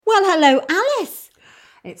Hello, Alice.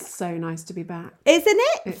 It's so nice to be back. Isn't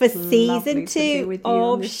it? It's For season 2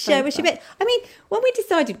 of Show Us Your Bit. I mean, when we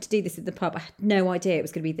decided to do this at the pub, I had no idea it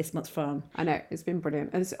was going to be this much fun. I know, it's been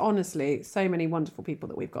brilliant. And it's honestly so many wonderful people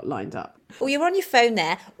that we've got lined up. Oh, you're on your phone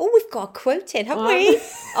there. Oh, we've got a quote in, haven't we?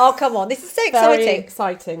 Oh, come on. This is so exciting. Very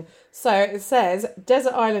exciting. So it says,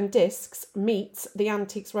 Desert Island Discs meets the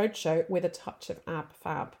Antiques Roadshow with a touch of ab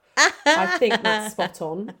fab. I think that's spot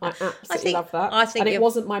on. I absolutely love that. And it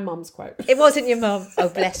wasn't my mum's quote. It wasn't your mum. Oh,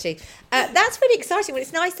 bless you. That's really exciting. Well,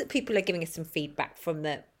 it's nice that people are giving us some feedback from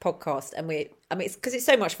the podcast, and it's because it's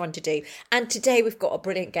so much fun to do. And today we've got a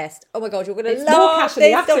brilliant guest. Oh my God, you're going to love cash in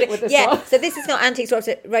the attic with this one. So this is not Antiques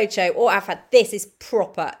Roadshow or AFAD. This is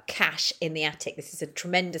proper cash in the attic. This is a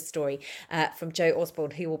tremendous story from Joe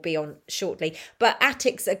Osbourne, who will be on shortly. But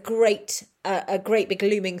attics are great. A great big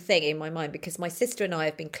looming thing in my mind, because my sister and I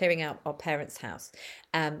have been clearing out our parents' house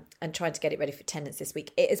and trying to get it ready for tenants this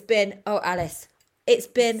week. It has been, Alice, it's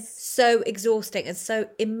been so exhausting and so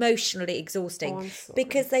emotionally exhausting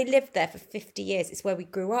because they lived there for 50 years. It's where we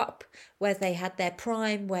grew up, where they had their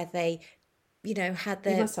prime, where they, had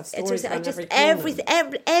their... You must have stories around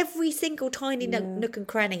every single tiny nook and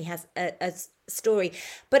cranny has a story.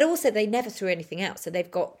 But also they never threw anything out. So they've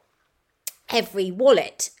got every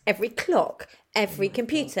wallet, every clock, every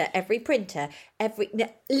computer, every printer,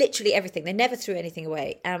 literally everything. They never threw anything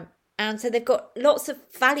away. And so they've got lots of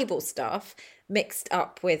valuable stuff mixed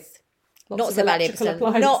up with not so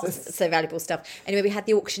valuable stuff. Anyway, we had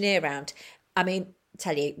the auctioneer round. I mean,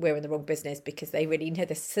 tell you, we're in the wrong business because they really know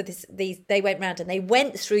this. So they went round and they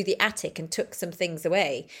went through the attic and took some things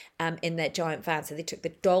away in their giant van. So they took the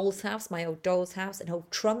doll's house, my old doll's house, an old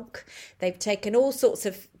trunk. They've taken all sorts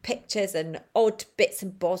of pictures and odd bits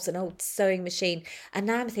and bobs, an old sewing machine. And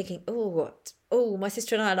now I'm thinking, my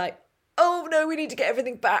sister and I are like, oh no, we need to get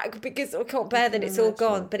everything back because I can't bear that it's all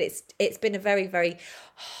gone. But it's been a very, very Is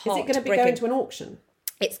it going to be going to an auction?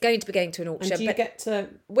 It's going to be going to an auction. And do you get to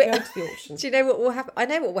go to the auction? Do you know what will happen? I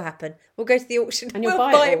know what will happen. We'll go to the auction and we'll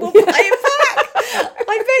buy it. We'll buy it back.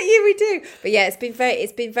 I bet you we do. But yeah,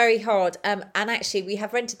 it's been very hard. And actually, we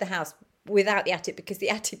have rented the house without the attic because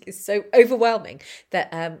the attic is so overwhelming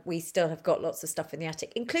that we still have got lots of stuff in the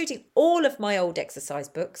attic, including all of my old exercise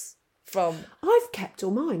books. I've kept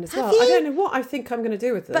all mine as well. You? I don't know what I think I'm going to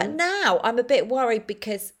do with them. But now I'm a bit worried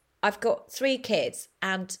because I've got 3 kids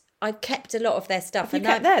and I've kept a lot of their stuff. Have you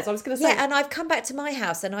kept theirs? I was going to say. Yeah, and I've come back to my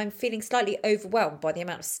house and I'm feeling slightly overwhelmed by the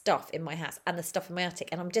amount of stuff in my house and the stuff in my attic.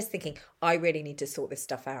 And I'm just thinking, I really need to sort this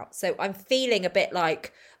stuff out. So I'm feeling a bit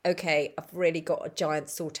like, okay, I've really got a giant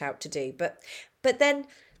sort out to do. But then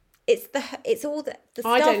it's all the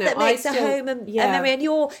stuff that makes a home and memory. And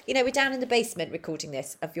we're down in the basement recording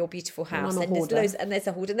this of your beautiful house, and there's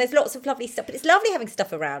a hoarder, and there's lots of lovely stuff. But it's lovely having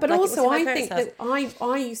stuff around. But also, I think that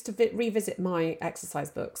I used to revisit my exercise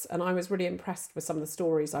books, and I was really impressed with some of the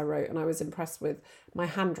stories I wrote, and I was impressed with my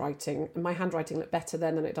handwriting. And my handwriting looked better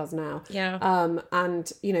then than it does now. Yeah.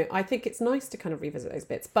 And I think it's nice to kind of revisit those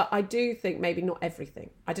bits. But I do think maybe not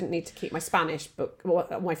everything. I didn't need to keep my Spanish book or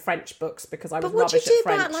my French books because I was rubbish at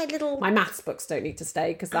French. My maths books don't need to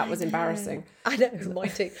stay because that was embarrassing. I know, mine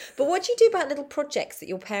too. But what do you do about little projects that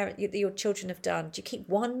your children have done? Do you keep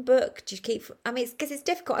one book? Do you keep? I mean, because it's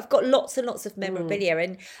difficult. I've got lots and lots of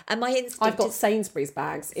memorabilia, and my instinct. I've got Sainsbury's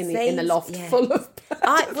bags in the loft full of.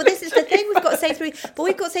 Well, this is the thing. We've got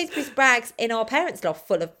Sainsbury's bags in our parents' loft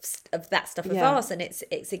full of that stuff of ours, and it's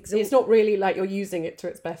exhausting. It's not really like you're using it to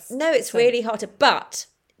its best. No, it's really hard to. But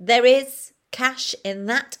there is cash in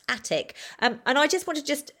that attic, and I just want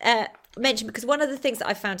to mention, because one of the things that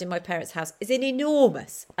I found in my parents' house is an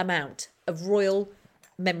enormous amount of royal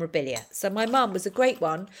memorabilia. So my mum was a great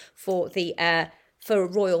one for a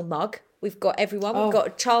royal mug. We've got everyone. We've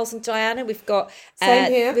got Charles and Joanna. We've got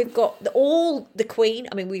Same here. We've got all the Queen.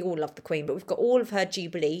 I mean, we all love the Queen, but we've got all of her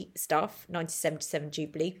Jubilee stuff, 1977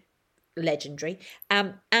 Jubilee, legendary.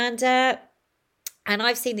 And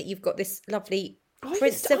I've seen that you've got this lovely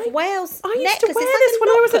Prince of Wales necklace. I used to wear this when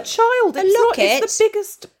I was a child. It's the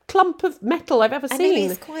biggest clump of metal I've ever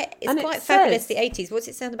seen. It's quite fabulous, the 80s. What's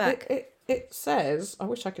it say on the back? It says, I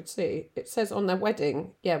wish I could see, it says on their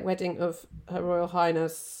wedding of Her Royal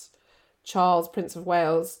Highness Charles, Prince of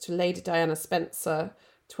Wales, to Lady Diana Spencer,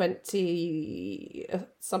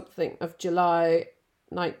 20-something of July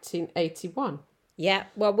 1981. Yeah,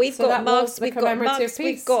 well, we've got mugs, we've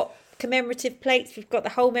got commemorative plates, we've got the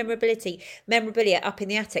whole memorabilia up in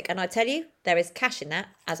the attic, and I tell you, there is cash in that,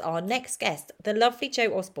 as our next guest, the lovely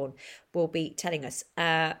Joe Osbourne, will be telling us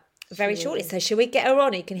very shortly. So shall we get her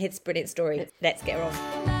on? You can hear this brilliant story. Let's get her on.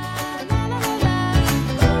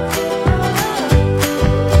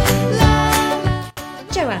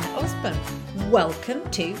 Joanna, Joanna Osbourne. Welcome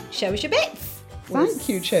to Show Us Your Bits. Thank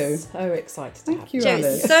you, Jo. So excited to have you, Jo,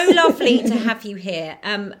 Alice. it's so lovely to have you here.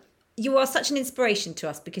 You are such an inspiration to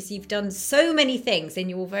us because you've done so many things in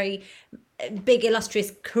your very big,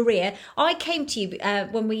 illustrious career. I came to you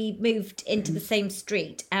when we moved into the same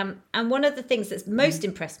street. And one of the things that's most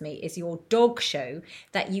impressed me is your dog show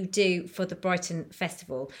that you do for the Brighton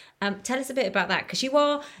Festival. Tell us a bit about that, because you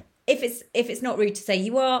are, if it's not rude to say,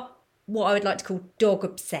 you are what I would like to call dog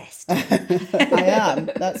obsessed. I am.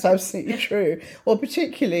 That's absolutely true. Well,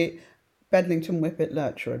 particularly Bedlington Whippet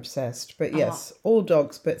Lurcher obsessed. But yes, all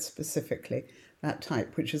dogs, but specifically that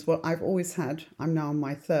type, which is what I've always had. I'm now on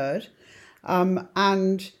my third.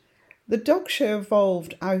 And the dog show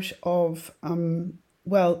evolved out of,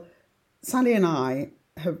 Sally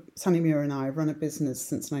Muir and I have run a business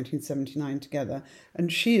since 1979 together,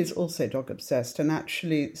 and she is also dog obsessed and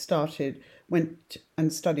actually went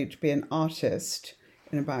and studied to be an artist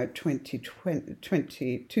in about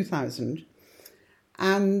 2000.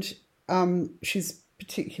 And she's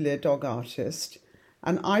particularly a dog artist.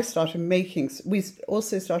 And we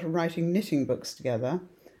also started writing knitting books together,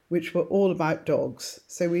 which were all about dogs.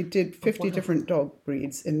 So we did 50 different dog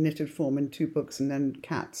breeds in knitted form in 2 books, and then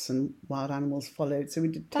cats and wild animals followed. So we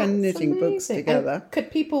did 10 knitting books together. And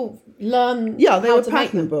could people learn? Yeah, they were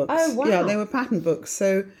pattern books. Oh, wow. Yeah, they were pattern books.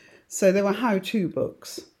 So they were how-to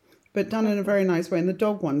books, but done in a very nice way. And the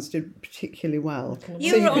dog ones did particularly well.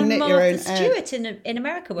 You were on Martha Stewart in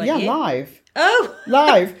America, weren't you? Yeah, live. Oh!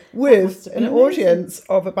 Live with an audience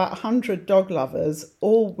of about 100 dog lovers,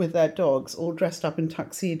 all with their dogs, all dressed up in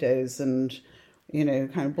tuxedos and,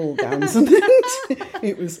 kind of ball gowns. And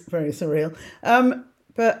it was very surreal.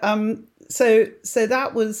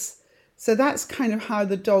 So that's kind of how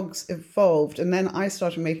the dogs evolved. And then I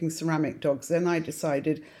started making ceramic dogs. Then I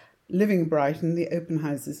decided, living in Brighton, the open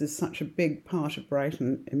houses is such a big part of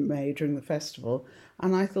Brighton in May during the festival.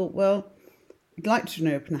 And I thought, well, I'd like to do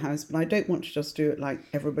an open house, but I don't want to just do it like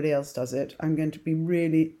everybody else does it. I'm going to be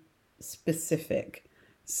really specific.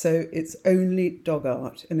 So it's only dog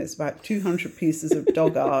art, and it's about 200 pieces of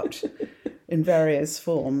dog art in various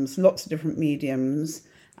forms, lots of different mediums.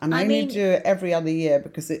 And I only do it every other year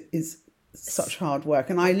because it is such hard work.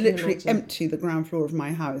 And I literally empty the ground floor of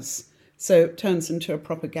my house, so it turns into a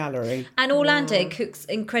proper gallery. And Orlando cooks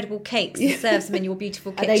incredible cakes and serves them in your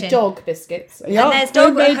beautiful kitchen. Are they dog biscuits? Yeah, and there's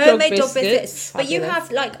homemade dog biscuits. But you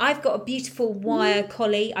have, I've got a beautiful wire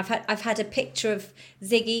collie. I've had a picture of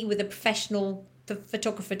Ziggy with a professional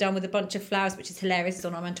photographer done with a bunch of flowers, which is hilarious. It's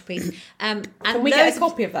on our mantelpiece. And can we get a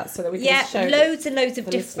copy of that so that we can show loads and loads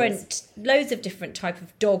of different type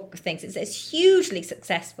of dog things. It's hugely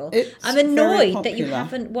successful. I'm annoyed that you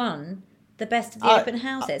haven't won the best of the open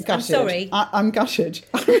houses. Gutted. I'm sorry. I'm gutted.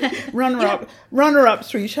 runner up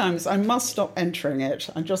 3 times. I must stop entering it.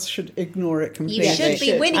 I just should ignore it completely. You should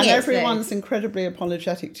be winning and it. Everyone's incredibly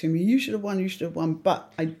apologetic to me. You should have won,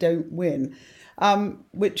 but I don't win.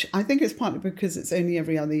 Which I think is partly because it's only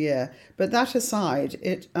every other year. But that aside,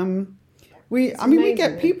 we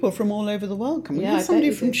get people from all over the world coming. We had somebody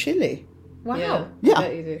from Chile. Wow. Yeah,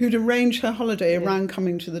 who'd arranged her holiday around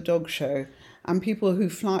coming to the dog show. And people who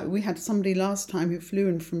fly, we had somebody last time who flew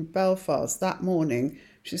in from Belfast that morning.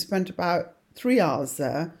 She spent about 3 hours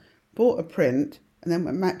there, bought a print, and then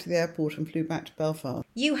went back to the airport and flew back to Belfast.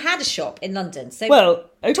 You had a shop in London, so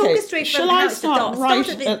talk us through from how it started. Right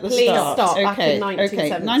at the start. Back in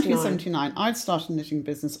 1979. I'd started a knitting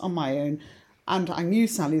business on my own, and I knew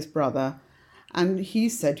Sally's brother. And he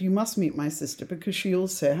said, you must meet my sister because she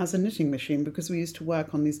also has a knitting machine, because we used to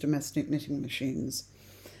work on these domestic knitting machines.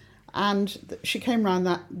 And she came round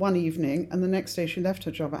that one evening, and the next day she left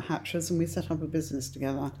her job at Hatcher's, and we set up a business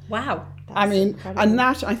together. Wow. Incredible. And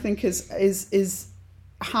that I think is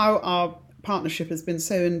how our partnership has been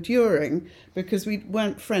so enduring, because we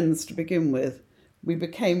weren't friends to begin with. We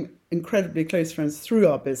became incredibly close friends through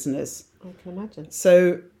our business. I can imagine.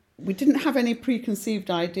 So we didn't have any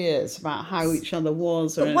preconceived ideas about how each other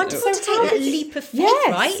was. But wonderful to take that leap of faith,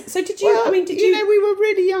 right? So did you, we were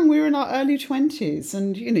really young. We were in our early 20s,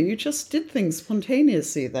 and, you just did things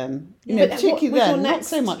spontaneously then. Particularly then, not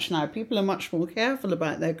so much now. People are much more careful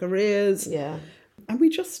about their careers. Yeah. And we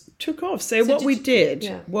just took off. So what we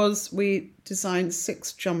did was we designed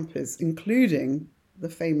 6 jumpers, including the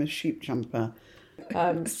famous sheep jumper.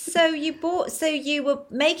 So you were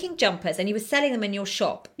making jumpers and you were selling them in your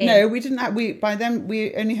shop? No, we didn't have, by then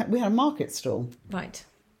we had a market stall. Right.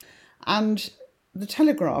 And the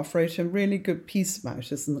Telegraph wrote a really good piece about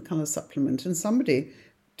us in the colour supplement, and somebody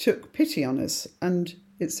took pity on us, and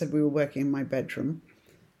it said we were working in my bedroom,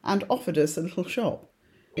 and offered us a little shop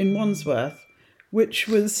in Wandsworth, which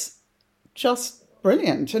was just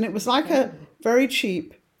brilliant. And it was like a very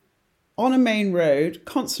cheap, on a main road,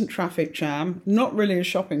 constant traffic jam, not really a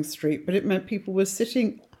shopping street, but it meant people were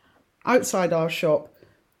sitting outside our shop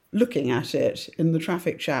looking at it in the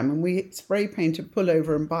traffic jam, and we spray painted "pull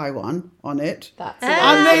over and buy one" on it.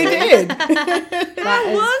 And they did. That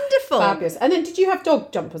is wonderful. Fabulous. And then did you have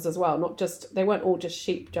dog jumpers as well? They weren't all just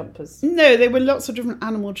sheep jumpers. No, they were lots of different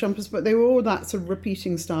animal jumpers, but they were all that sort of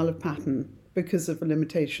repeating style of pattern because of the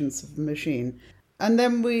limitations of the machine. And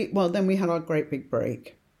then we had our great big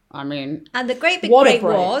break. I mean... And the great big break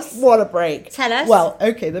was... What a break. Tell us. Well,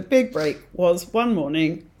 okay, the big break was one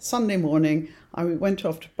morning, Sunday morning, I went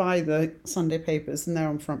off to buy the Sunday papers, and there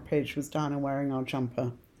on front page was Diana wearing our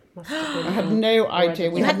jumper. I had no idea.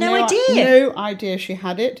 You had no idea? No idea she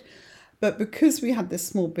had it. But because we had this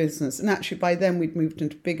small business, and actually by then we'd moved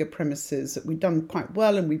into bigger premises that we'd done quite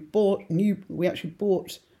well, and we actually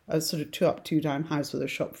bought a sort of 2 up, 2 down house with a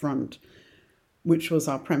shop front, which was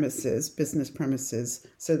our premises, business premises.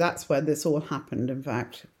 So that's where this all happened, in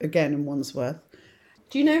fact, again in Wandsworth.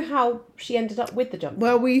 Do you know how she ended up with the jumper?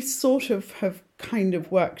 Well, we sort of have kind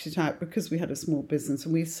of worked it out because we had a small business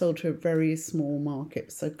and we sold to a very small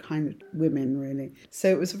market, so kind of women, really. So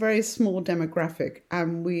it was a very small demographic,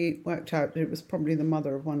 and we worked out that it was probably the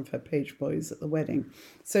mother of one of her page boys at the wedding.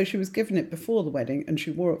 So she was given it before the wedding, and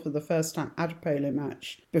she wore it for the first time at a polo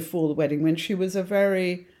match before the wedding, when she was a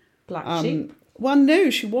very... Black sheep? Well, no,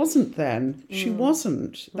 she wasn't then. She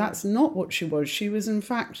wasn't. That's not what she was. She was, in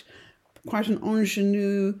fact... quite an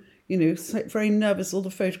ingenue, very nervous. All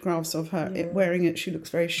the photographs of her wearing it, she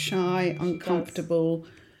looks very shy, uncomfortable.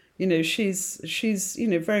 She's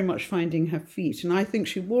very much finding her feet. And I think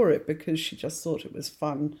she wore it because she just thought it was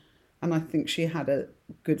fun. And I think she had a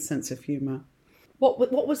good sense of humour.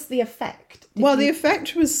 What was the effect? The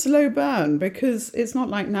effect was slow burn, because it's not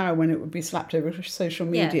like now when it would be slapped over social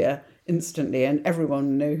media instantly and everyone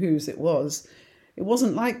would know whose it was. It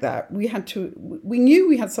wasn't like that. We knew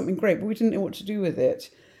we had something great, but we didn't know what to do with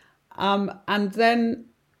it. And then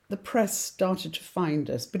the press started to find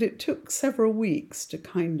us, but it took several weeks to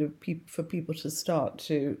for people to start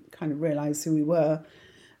to kind of realise who we were.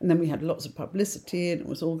 And then we had lots of publicity, and it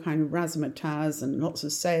was all kind of razzmatazz and lots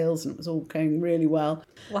of sales, and it was all going really well.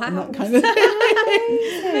 Wow. And that kind of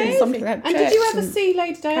and did you ever see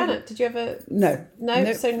Lady Diana? Did you ever? No.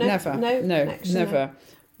 So no, never. No, Never.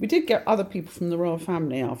 We did get other people from the royal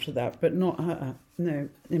family after that, but not her. No,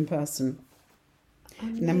 in person.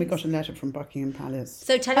 Amazing. And then we got a letter from Buckingham Palace.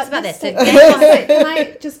 So tell us about this. So can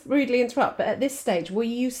I just rudely interrupt? But at this stage, were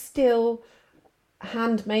you still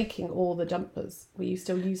hand making all the jumpers? Were you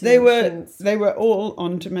still using machines? They were all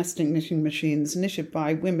on domestic knitting machines, knitted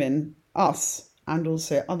by women, us, and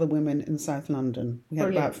also other women in South London. We had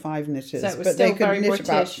about 5 knitters, but they could knit British,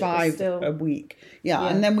 about 5 a week. Yeah,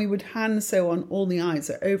 and then we would hand sew on all the eyes,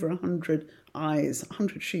 so over 100 eyes,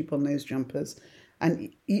 100 sheep on those jumpers.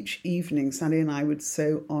 And each evening, Sally and I would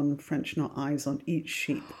sew on French knot eyes on each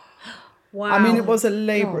sheep. Wow. I mean, it was a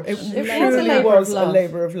labour. It truly was a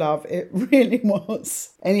labour of love. It really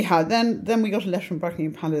was. Anyhow, then we got a letter from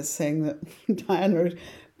Buckingham Palace saying that Diana had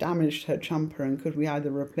damaged her jumper, and could we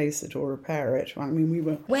either replace it or repair it. I mean, we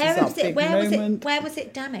were... Where was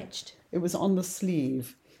it damaged? It was on the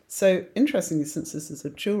sleeve. So, interestingly, since this is a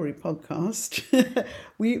jewellery podcast,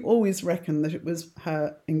 we always reckon that it was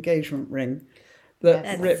her engagement ring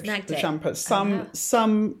that ripped the jumper.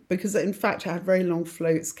 Some, because in fact it had very long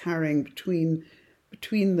floats carrying between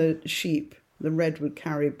the sheep. The red would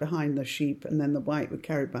carry behind the sheep, and then the white would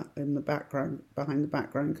carry back in the background, behind the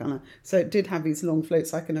background colour. So it did have these long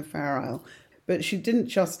floats like in a Fair Isle. But she didn't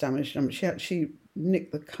just damage them, she actually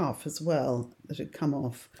nicked the cuff as well that had come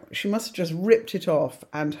off. She must have just ripped it off,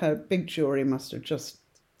 and her big jewellery must have just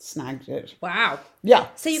snagged it. Wow. Yeah.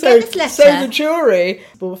 So you get this letter. So the jury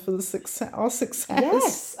for our success.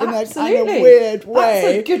 Yes, in absolutely. a kind of weird way.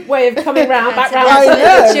 That's a good way of coming back round. I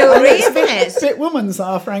know. Jewellery, isn't it? A bit women's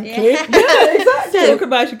are, frankly. Yeah. Yeah, exactly. Talk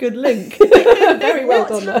about a good link. Very well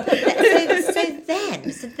done.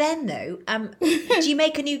 So then though, do you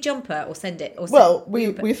make a new jumper or send it? We thought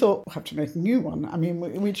we'll have to make a new one. I mean,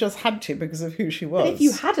 we just had to because of who she was. But if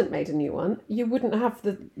you hadn't made a new one, you wouldn't have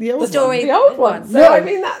the old story. The old one. So no, I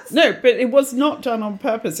mean that's no, but it was not done on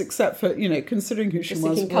purpose, except for considering who she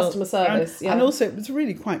was. Seeking customer service, and also it was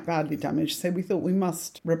really quite badly damaged, so we thought we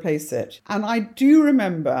must replace it. And I do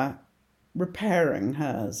remember repairing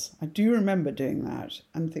hers. I do remember doing that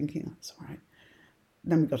and thinking that's all right.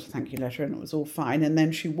 Then we got a thank you letter and it was all fine. And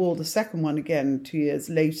then she wore the second one again 2 years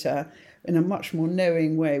later in a much more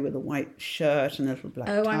knowing way, with a white shirt and a little black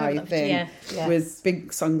tie thing, with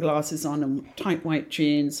big sunglasses on and tight white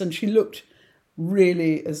jeans. And she looked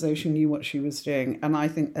really as though she knew what she was doing. And I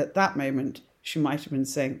think at that moment, she might have been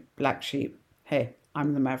saying, black sheep, hey,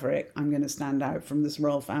 I'm the maverick. I'm going to stand out from this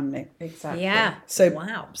royal family. Exactly. Yeah. So,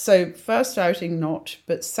 wow. So first outing, not,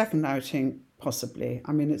 but second outing, possibly.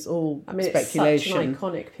 I mean, it's all speculation. It's such an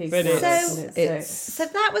iconic piece. So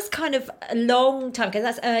that was kind of a long time ago.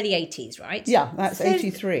 That's early 80s, right? Yeah, that's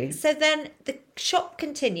 83. So then the shop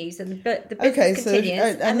continues and the business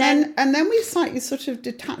continues. And then we slightly sort of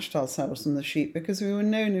detached ourselves from the sheep because we were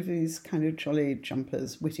known of these kind of jolly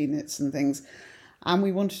jumpers, witty knits and things. And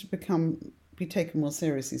we wanted to be taken more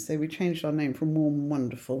seriously. So we changed our name from Warm and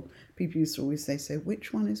Wonderful. People used to always say, so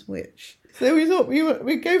which one is which? So we thought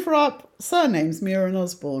we'd go for our surnames, Muir and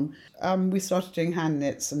Osbourne. We started doing hand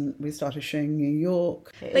knits and we started showing New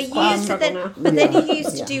York. Then you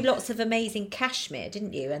used to do lots of amazing cashmere,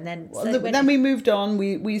 didn't you? And then then we moved on.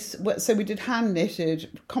 We did hand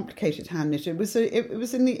knitted, complicated hand knitted. It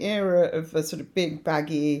was in the era of a sort of big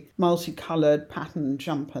baggy, multicoloured pattern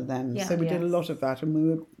jumper then. Yeah, so we did a lot of that, and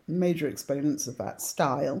we were major exponents of that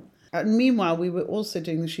style. And meanwhile, we were also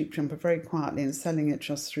doing the sheep jumper very quietly and selling it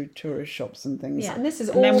just through tourist shops and things. Yeah, and this is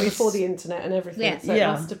all before the internet and everything. Yeah. So it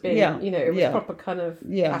must have been, it was proper kind of,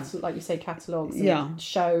 like you say, catalogues and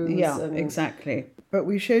shows. Yeah, exactly. But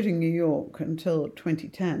we showed in New York until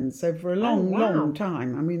 2010. So for a long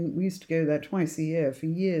time. I mean, we used to go there twice a year for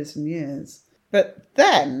years and years. But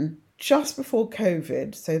then, just before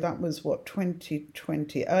COVID, so that was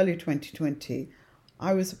 2020, early 2020,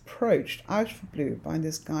 I was approached out of the blue by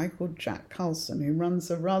this guy called Jack Carlson, who runs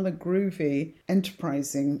a rather groovy,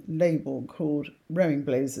 enterprising label called Rowing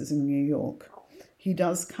Blazers in New York. He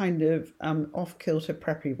does kind of off-kilter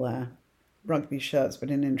preppy wear, rugby shirts but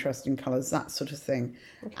in interesting colours, that sort of thing.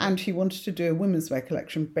 Okay. And he wanted to do a women's wear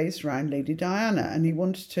collection based around Lady Diana, and he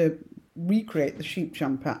wanted to recreate the sheep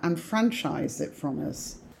jumper and franchise it from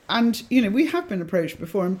us. And, we have been approached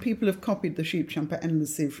before and people have copied the sheep jumper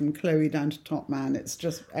endlessly from Chloe down to Top Man. It's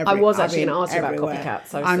just everywhere. I was actually going to ask you about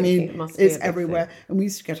copycats. It must be it's everywhere. And we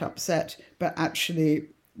used to get upset, but actually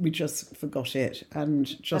we just forgot it and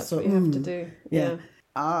just That's what you have to do. Yeah.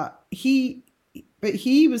 He's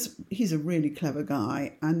a really clever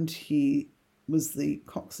guy, and he was the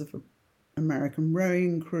cox of an American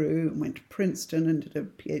rowing crew and went to Princeton and did a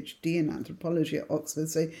PhD in anthropology at Oxford.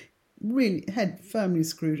 So really head firmly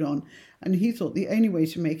screwed on, and he thought the only way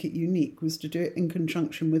to make it unique was to do it in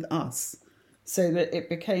conjunction with us, so that it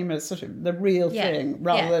became a sort of the real thing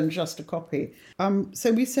rather than just a copy.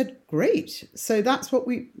 So we said, great. So that's what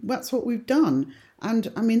we've done.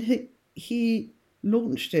 And I mean, he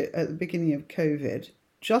launched it at the beginning of COVID,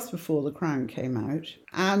 just before The Crown came out.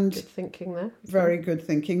 And good thinking there. Very good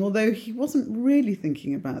thinking, although he wasn't really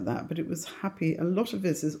thinking about that, but it was happy. A lot of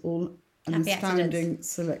this is all an astounding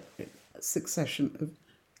succession of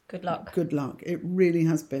good luck. Good luck. It really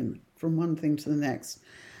has been, from one thing to the next.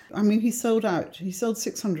 I mean, he sold out. He sold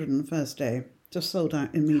 600 on the first day. Just sold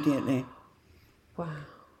out immediately. Wow.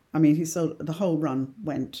 I mean, the whole run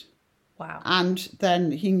went. Wow. And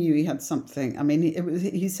then he knew he had something. I mean,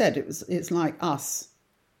 he said it's like us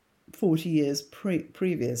 40 years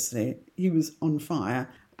previously. He was on fire.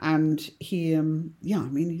 And he,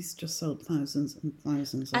 he's just sold thousands and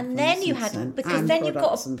thousands. And then you had, because then you've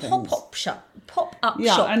got a pop-up shop.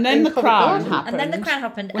 Yeah, and then the Crown happened. And then the Crown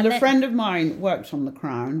happened. Well, a friend of mine worked on the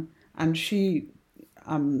Crown, and she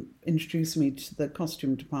introduced me to the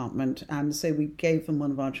costume department, and so we gave them one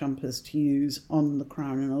of our jumpers to use on the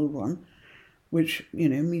Crown and Old One, which,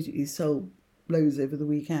 immediately sold loads over the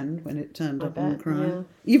weekend when it turned up on the Crown,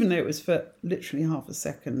 even though it was for literally half a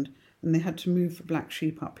second. And they had to move the black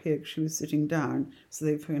sheep up here because she was sitting down. So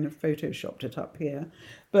they've kind of photoshopped it up here.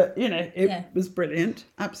 But, it was brilliant,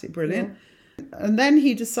 absolutely brilliant. Yeah. And then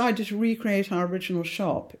he decided to recreate our original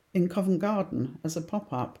shop in Covent Garden as a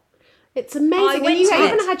pop-up. It's amazing. And you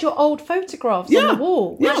even had your old photographs on the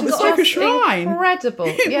wall. Yeah, it was like a shrine. Incredible.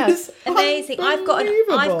 Yes. Amazing. I've got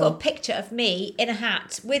a picture of me in a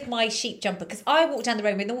hat with my sheep jumper, because I walked down the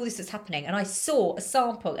road when all this was happening and I saw a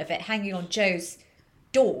sample of it hanging on Jo's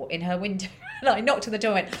door in her window, and I knocked on the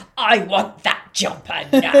door and went, I want that jumper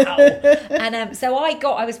now. And so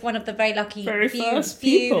I was one of the very lucky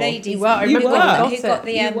few ladies who got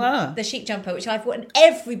the sheep jumper, which I've worn, and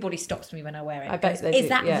everybody stops me when I wear it. I bet they is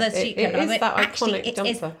that the sheep jumper? It is that iconic jumper. It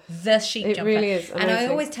is the sheep jumper. It really is amazing. And I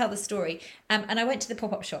always tell the story. And I went to the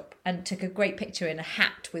pop-up shop and took a great picture in a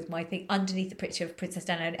hat with my thing underneath the picture of Princess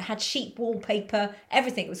Diana, and it had sheep wallpaper,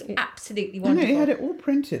 everything. It was absolutely wonderful. He had it all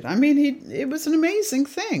printed. I mean, it was an amazing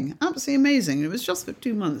thing, absolutely amazing. It was just for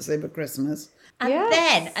 2 months over Christmas, And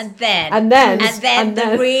Yes. then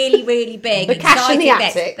the really, really big, The cash in the exciting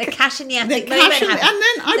attic. bit. The cash in the The attic cash moment. and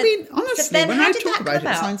then, I mean, honestly, then when how I did talk that about come it, it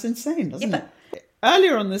about? sounds insane, doesn't Yeah, it?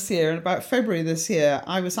 Earlier on this year, about February this year,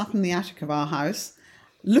 I was up in the attic of our house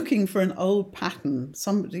looking for an old pattern.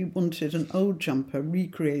 Somebody wanted an old jumper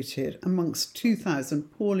recreated amongst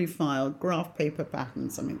 2,000 poorly filed graph paper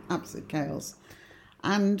patterns. I mean, absolute chaos.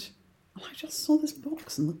 And I just saw this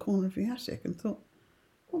box in the corner of the attic and thought,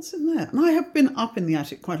 what's in there? And I have been up in the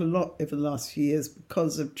attic quite a lot over the last few years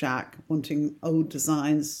because of Jack wanting old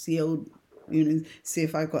designs, see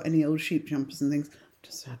if I've got any old sheep jumpers and things.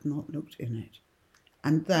 Just had not looked in it.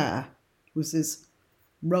 And there was this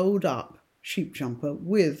rolled up sheep jumper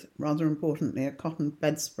with, rather importantly, a cotton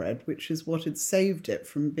bedspread, which is what had saved it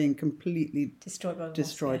from being completely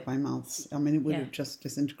destroyed by moths. I mean, it would have just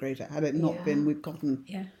disintegrated had it not been with cotton.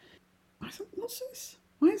 Yeah. I thought, what's this?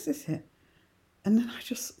 Why is this here? And then I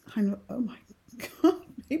just kind of, oh my God,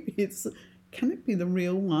 can it be the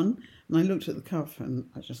real one? And I looked at the cover and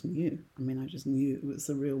I just knew. I just knew it was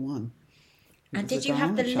the real one. And did you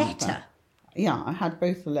have the letter? Yeah, I had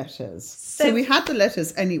both the letters. So we had the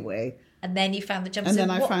letters anyway. And then you found the jumper. And then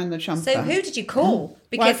I found the jumper. So who did you call?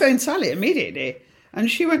 Well, I phoned Sally immediately.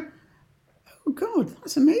 And she went, oh God,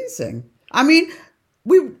 that's amazing. I mean,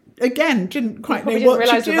 we, again, didn't quite know what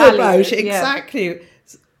to do about it. Exactly.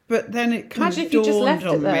 But then it kind of dawned on me. Imagine if you just left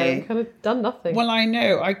it there and kind of done nothing. Well, I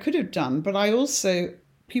know, I could have done. But I also,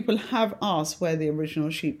 people have asked where the original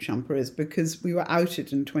sheep jumper is because we were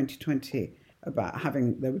outed in 2020 about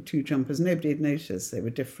there were two jumpers. Nobody had noticed they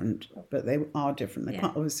were different, but they are different. They're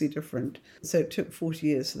quite obviously different. So it took 40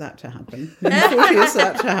 years for that to happen. 40 years for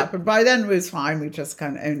that to happen. By then it was fine. We just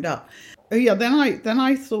kind of owned up. Oh yeah. Then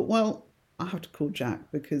I thought, well, I have to call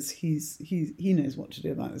Jack because he knows what to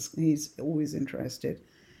do about this. He's always interested.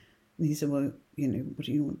 And he said, well, what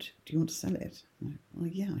do you want? Do you want to sell it? I'm like,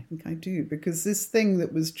 well, yeah, I think I do. Because this thing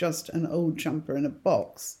that was just an old jumper in a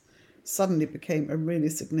box suddenly became a really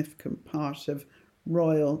significant part of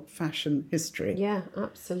royal fashion history. Yeah,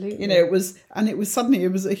 absolutely. It was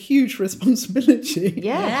a huge responsibility.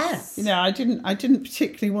 Yes. I didn't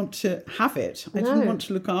particularly want to have it. I didn't want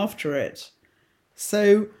to look after it.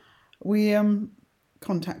 So we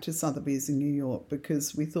contacted Sotheby's in New York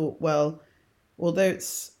because we thought, well, although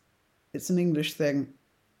it's an English thing,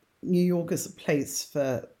 New York is a place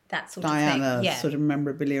for that sort Diana of thing. Sort of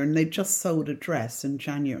memorabilia, and they just sold a dress in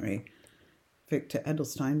January, Victor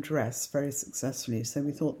Edelstein dress, very successfully. So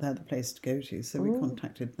we thought they're the place to go to. So we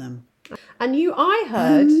contacted them. And I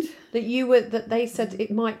heard that they said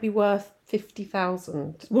it might be worth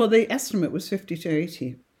 50,000. Well, the estimate was 50 to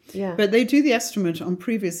 80. Yeah, but they do the estimate on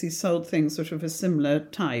previously sold things, sort of a similar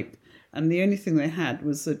type, and the only thing they had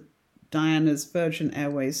was Diana's Virgin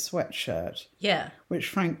Airways sweatshirt. Yeah. Which,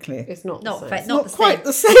 frankly, it's not quite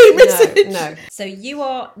the same, is it? No. So you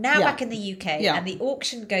are now back in the UK and the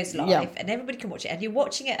auction goes live and everybody can watch it. And you're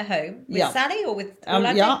watching it at home with Sally or with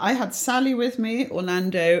Orlando? I had Sally with me,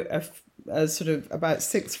 Orlando, sort of about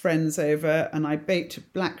 6 friends over, and I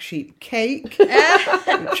baked black sheep cake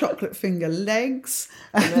with chocolate finger legs.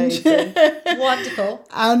 Amazing. Wonderful.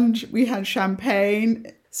 And we had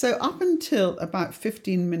champagne. So up until about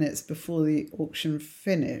 15 minutes before the auction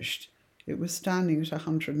finished, it was standing at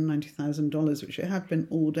 $190,000, which it had been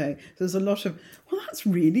all day. So there's a lot of, well, that's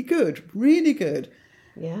really good, really good.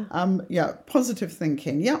 Yeah. Positive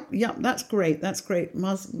thinking. Yep, that's great.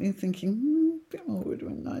 Must be thinking, it would have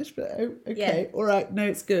been nice, but okay, all right. No,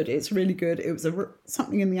 it's good. It's really good. It was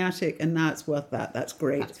something in the attic, and now it's worth that. That's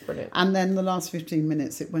great. That's brilliant. And then the last 15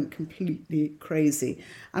 minutes, it went completely crazy.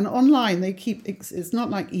 And online, it's not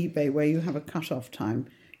like eBay where you have a cut-off time.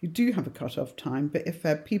 You do have a cut-off time, but if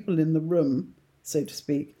there are people in the room, so to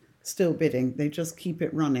speak, still bidding, they just keep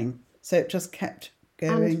it running. So it just kept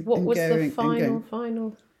going and what was going the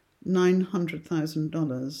final?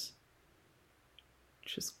 $900,000,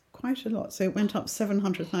 which is quite a lot. So it went up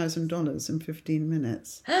 $700,000 in 15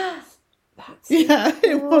 minutes. That's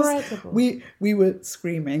it was. incredible. We were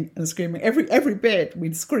screaming and screaming. Every bit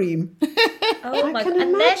we'd scream. Oh my God.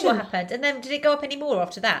 And then what happened? And then did it go up any more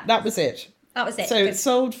after that? That was it. So it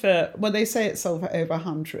sold for, well, they say it sold for over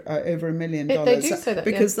 $1 million. They do say that,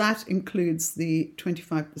 because that includes the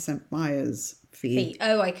 25% buyer's fee.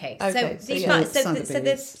 Oh, okay. Okay, So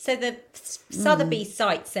so the Sotheby's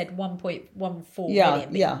site said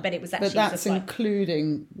 1.14 million, but it was actually but that's just like,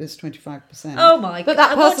 including this 25%. oh my god! But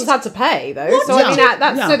that person's had to pay though. So I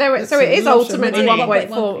mean, so it is ultimately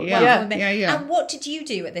 1.4. Yeah. And what did you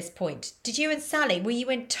do at this point? Did you and Sally, were you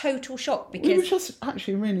in total shock? We were Because just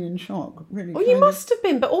actually really in shock. Really. Well, you must have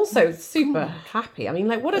been, but also super happy. I mean,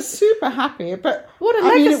 like what a super happy, but what a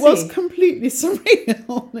I mean, it legacy. was completely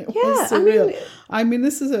surreal. It was surreal. I mean,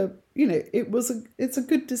 this is it's a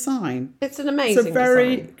good design. It's an amazing. It's a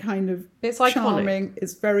very design. kind of It's charming. iconic.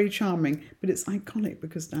 It's very charming, but it's iconic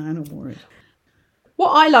because Diana wore it.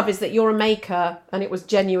 What I love is that you're a maker, and it was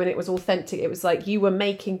genuine. It was authentic. It was like you were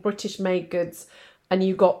making British-made goods, and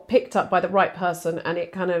you got picked up by the right person, and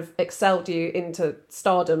it kind of excelled you into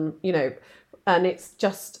stardom. And it's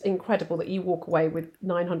just incredible that you walk away with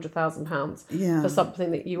 £900,000 for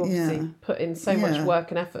something that you obviously put in so much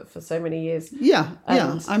work and effort for so many years. Yeah.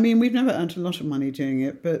 I mean, we've never earned a lot of money doing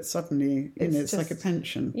it, but suddenly, it's like a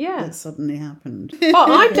pension. Yeah. It suddenly happened.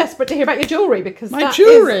 But I'm desperate to hear about your jewellery because my that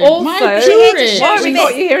jewellery, is also my jewellery. why we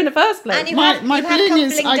got you here in the first place. And you my have bling come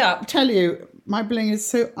is, blinged I up. tell you, my bling is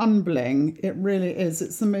so unbling. It really is.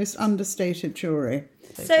 It's the most understated jewellery.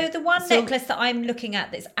 So the one necklace that I'm looking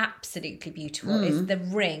at that's absolutely beautiful is the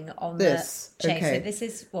ring on the chain. Okay. So this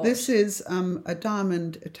is what? This is a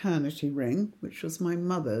diamond eternity ring, which was my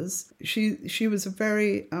mother's. She was a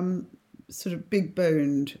very sort of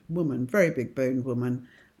big-boned woman, very big-boned woman.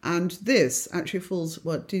 And this actually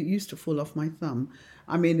used to fall off my thumb.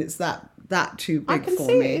 I mean, it's that too big for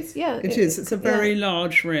me. It is. It's a very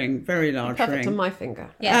large ring, very large ring. Perfect on my finger.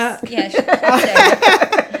 Yes,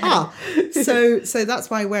 So that's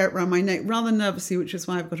why I wear it around my neck rather nervously, which is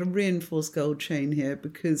why I've got a reinforced gold chain here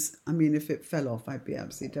because, I mean, if it fell off, I'd be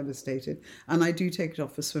absolutely devastated. And I do take it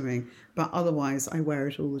off for swimming, but otherwise I wear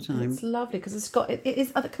it all the time. It's lovely because it's got, it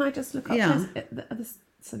is, can I just look up? Yeah.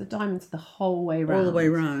 So the diamonds the whole way round. All the way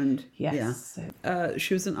round. Yes. Yeah.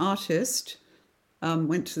 She was an artist,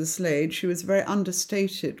 went to the Slade. She was very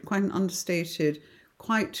understated,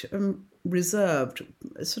 quite reserved,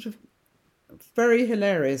 sort of very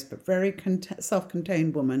hilarious, but very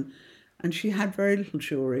self-contained woman. And she had very little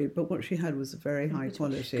jewellery, but what she had was a very high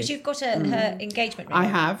quality. Because you've got her engagement ring. I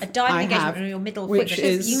have. A diamond engagement ring on your middle finger. Which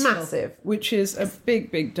is massive. Which is a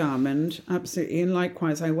big, big diamond, absolutely. And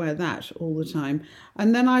likewise, I wear that all the time.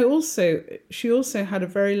 And then she also had a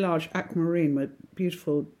very large aquamarine with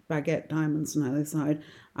beautiful baguette diamonds on either side.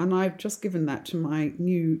 And I've just given that to my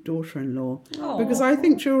new daughter-in-law. Because I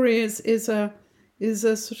think jewellery is a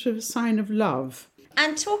sort of sign of love.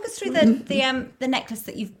 And talk us through the necklace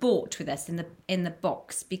that you've bought with us in the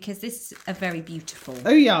box, because this is a very beautiful.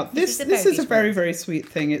 Oh yeah, this is a very, very sweet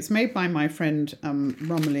thing. It's made by my friend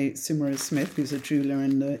Romilly Summerer-Smith, who's a jeweller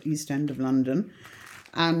in the East End of London,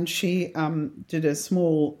 and she did a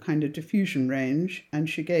small kind of diffusion range, and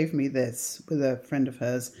she gave me this with a friend of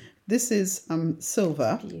hers. This is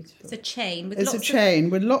silver. It's a chain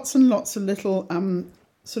with lots and lots of little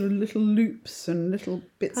sort of little loops and little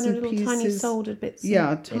bits kind of and little pieces. Tiny soldered bits.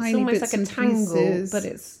 Yeah, tiny it's almost bits like a tangle, pieces. but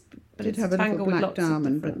it's have a little black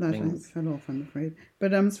diamond, but that fell off, I'm afraid.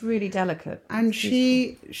 But it's really delicate. And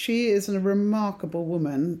she is a remarkable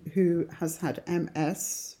woman who has had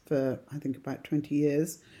MS for I think about 20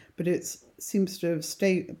 years, but it seems to have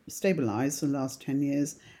stabilised in the last 10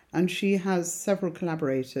 years. And she has several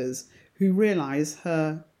collaborators who realise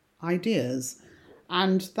her ideas,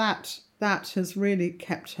 and that has really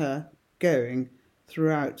kept her going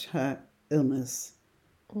throughout her illness.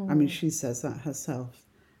 I mean, she says that herself.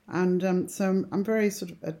 And so I'm very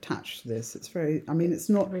sort of attached to this. It's very, I mean, it's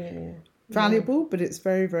not really valuable, but it's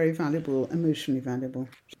very, very valuable, emotionally valuable.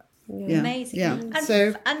 Yeah. Amazing. Yeah.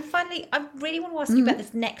 And finally, I really want to ask you about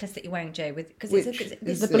this necklace that you're wearing, Joe, because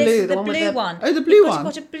it's the blue one. Oh, the blue one.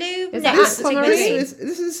 You've got a blue necklace.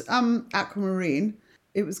 This is aquamarine.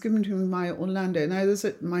 It was given to me by Orlando. Now,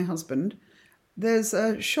 my husband. There's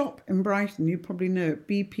a shop in Brighton, you probably know it,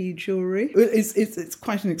 BP Jewellery. It's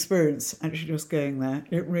quite an experience, actually, just going there.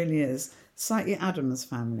 It really is. Slightly Adams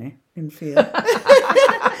family in Field.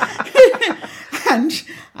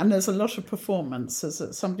 And there's a lot of performance as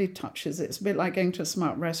somebody touches it. It's a bit like going to a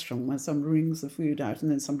smart restaurant where someone brings the food out and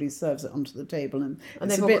then somebody serves it onto the table. And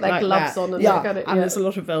they've all got their gloves on. And there's a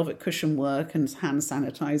lot of velvet cushion work and hand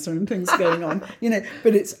sanitizer and things going on.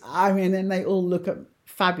 But and they all look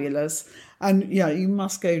fabulous. And you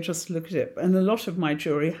must go just look at it. And a lot of my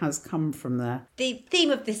jewellery has come from there. The theme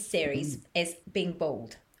of this series is being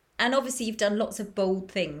bold. And obviously you've done lots of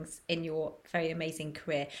bold things in your very amazing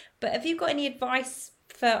career. But have you got any advice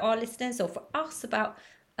for our listeners or for us about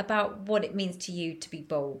what it means to you to be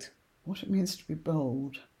bold? what it means to be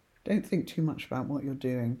bold. Don't think too much about what you're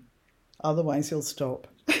doing. Otherwise, you'll stop.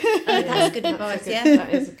 That's good advice, yeah.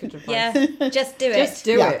 That is a good advice. Yeah, just do it. Just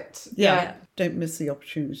do it. Yeah. Don't miss the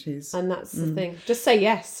opportunities. And that's the thing. Just say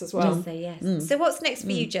yes as well. Just say yes. So what's next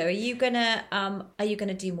for you, Jo? Are you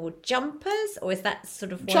gonna do more jumpers, or is that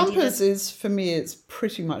sort of jumpers? Is for me, it's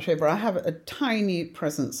pretty much over. I have a tiny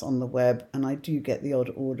presence on the web, and I do get the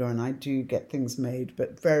odd order, and I do get things made,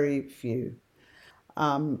 but very few.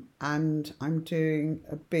 And I'm doing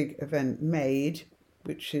a big event made,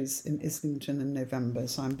 which is in Islington in November,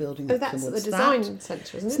 so I'm building up towards that. Oh, that's at the design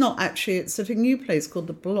centre, isn't it? It's not actually, it's at a new place called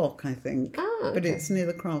The Block, I think. But it's near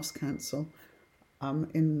the Crafts Council.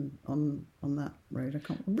 On that road, I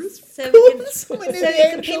can't remember.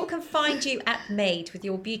 People can find you at Made with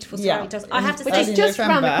your beautiful story. I have to say, it's just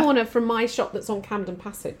around the corner from my shop that's on Camden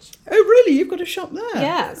Passage. Oh, really? You've got a shop there?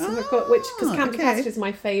 Yeah, so we've got because Camden Passage is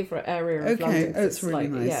my favourite area of London. Oh, it's really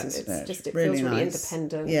nice. Yeah, it really feels really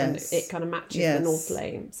independent, and it kind of matches the North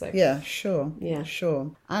Lane. So sure,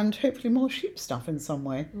 and hopefully more sheep stuff in some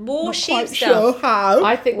way. More sheep quite stuff. Sure how.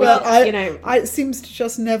 I think it seems to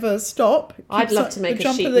just never stop. I'd love to make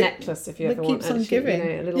a sheep necklace if you ever want a little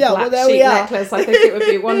black sheep necklace. I think it would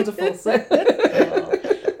be wonderful. So.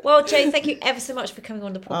 Well, Jo, thank you ever so much for coming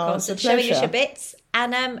on the podcast and showing us your bits.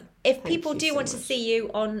 And if people do want to see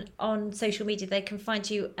you on social media, they can find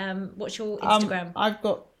you. What's your Instagram? I've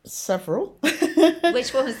got several.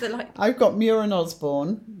 Which one is the I've got Muir and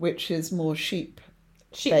Osbourne, which is more sheep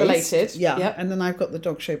related. Yeah. Yep. And then I've got the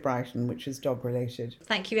Dog Show Brighton, which is dog related.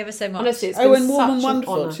 Thank you ever so much. Honestly, it's been and Warm and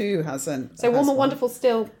Wonderful honour. too hasn't. So Warm and Wonderful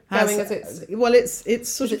still going as it's... Well, it's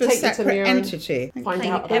sort of a separate entity. Thank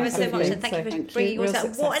you ever so much, and thank you for bringing yours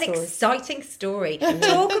out. What an exciting story.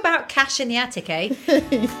 Talk about cash in the attic, eh?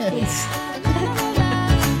 Yes.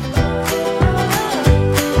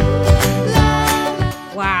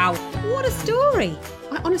 Wow, what a story.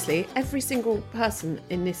 Honestly, every single person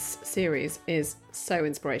in this series is so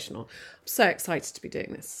inspirational. I'm so excited to be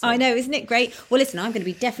doing this. So. I know, isn't it great? Well, listen, I'm going to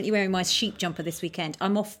be definitely wearing my sheep jumper this weekend.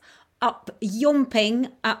 I'm off up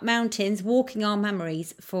yomping up mountains, walking our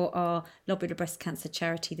memories for our Lobular Breast Cancer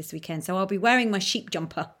charity this weekend. So I'll be wearing my sheep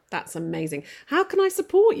jumper. That's amazing. How can I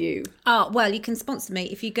support you? Well, you can sponsor me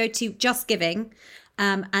if you go to Just Giving.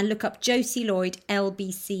 And look up Josie Lloyd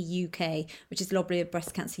LBC UK, which is Lobular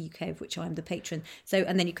Breast Cancer UK, of which I'm the patron. So,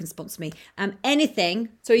 and then you can sponsor me. Anything.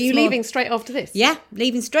 So, are you leaving straight after this? Yeah,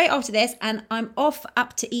 leaving straight after this, and I'm off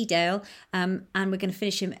up to Edale, and we're going to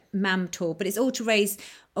finish in MAM tour. But it's all to raise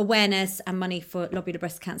awareness and money for lobular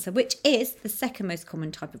breast cancer, which is the second most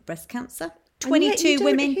common type of breast cancer. 22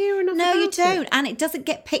 women. No, you don't. And it doesn't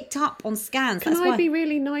get picked up on scans. Can I be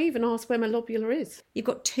really naive and ask where my lobular is? You've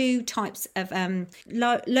got two types of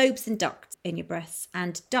lobes and ducts in your breasts,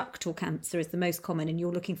 and ductal cancer is the most common, and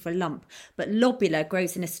you're looking for a lump. But lobular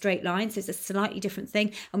grows in a straight line, so it's a slightly different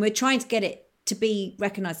thing. And we're trying to get it to be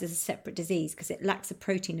recognised as a separate disease because it lacks a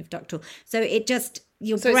protein of ductal. So it just...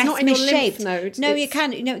 Your breast it's not in misshaped. Your lymph node. No,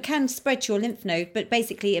 it can spread to your lymph node, but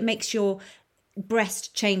basically it makes your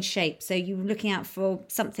breast change shape. So you're looking out for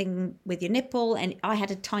something with your nipple, and I had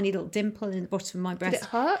a tiny little dimple in the bottom of my breast. Did it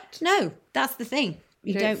hurt? No, that's the thing.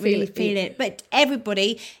 You don't really feel it. But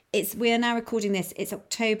everybody, we are now recording this. It's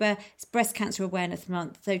October. It's Breast Cancer Awareness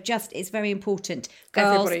Month. So it's very important.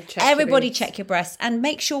 Girls, everybody check your breasts and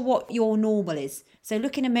make sure what your normal is. So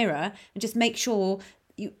look in a mirror and just make sure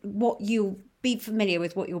be familiar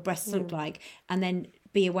with what your breasts look like, and then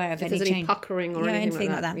be aware of if any there's change. Any puckering or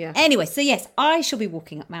anything like that. Yeah. Anyway, so yes, I shall be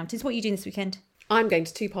walking up mountains. What are you doing this weekend? I'm going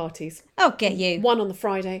to 2 parties. Oh, get you. One on the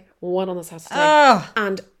Friday, one on the Saturday.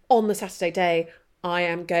 And on the Saturday day, I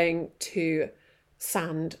am going to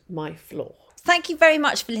sand my floor. Thank you very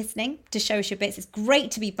much for listening to Show Us Your Bits. It's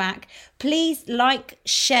great to be back. Please like,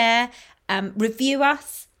 share, review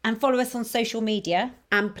us, and follow us on social media.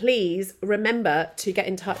 And please remember to get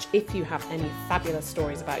in touch if you have any fabulous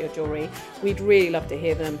stories about your jewellery. We'd really love to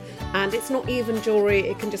hear them. And it's not even jewellery,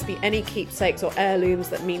 it can just be any keepsakes or heirlooms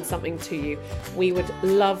that mean something to you. We would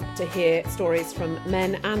love to hear stories from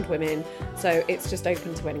men and women. So it's just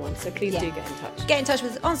open to anyone. So please do get in touch. Get in touch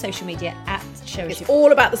with us on social media at Show Us Your Bits. It's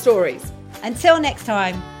all about the stories. Until next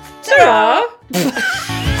time. Ta-ra!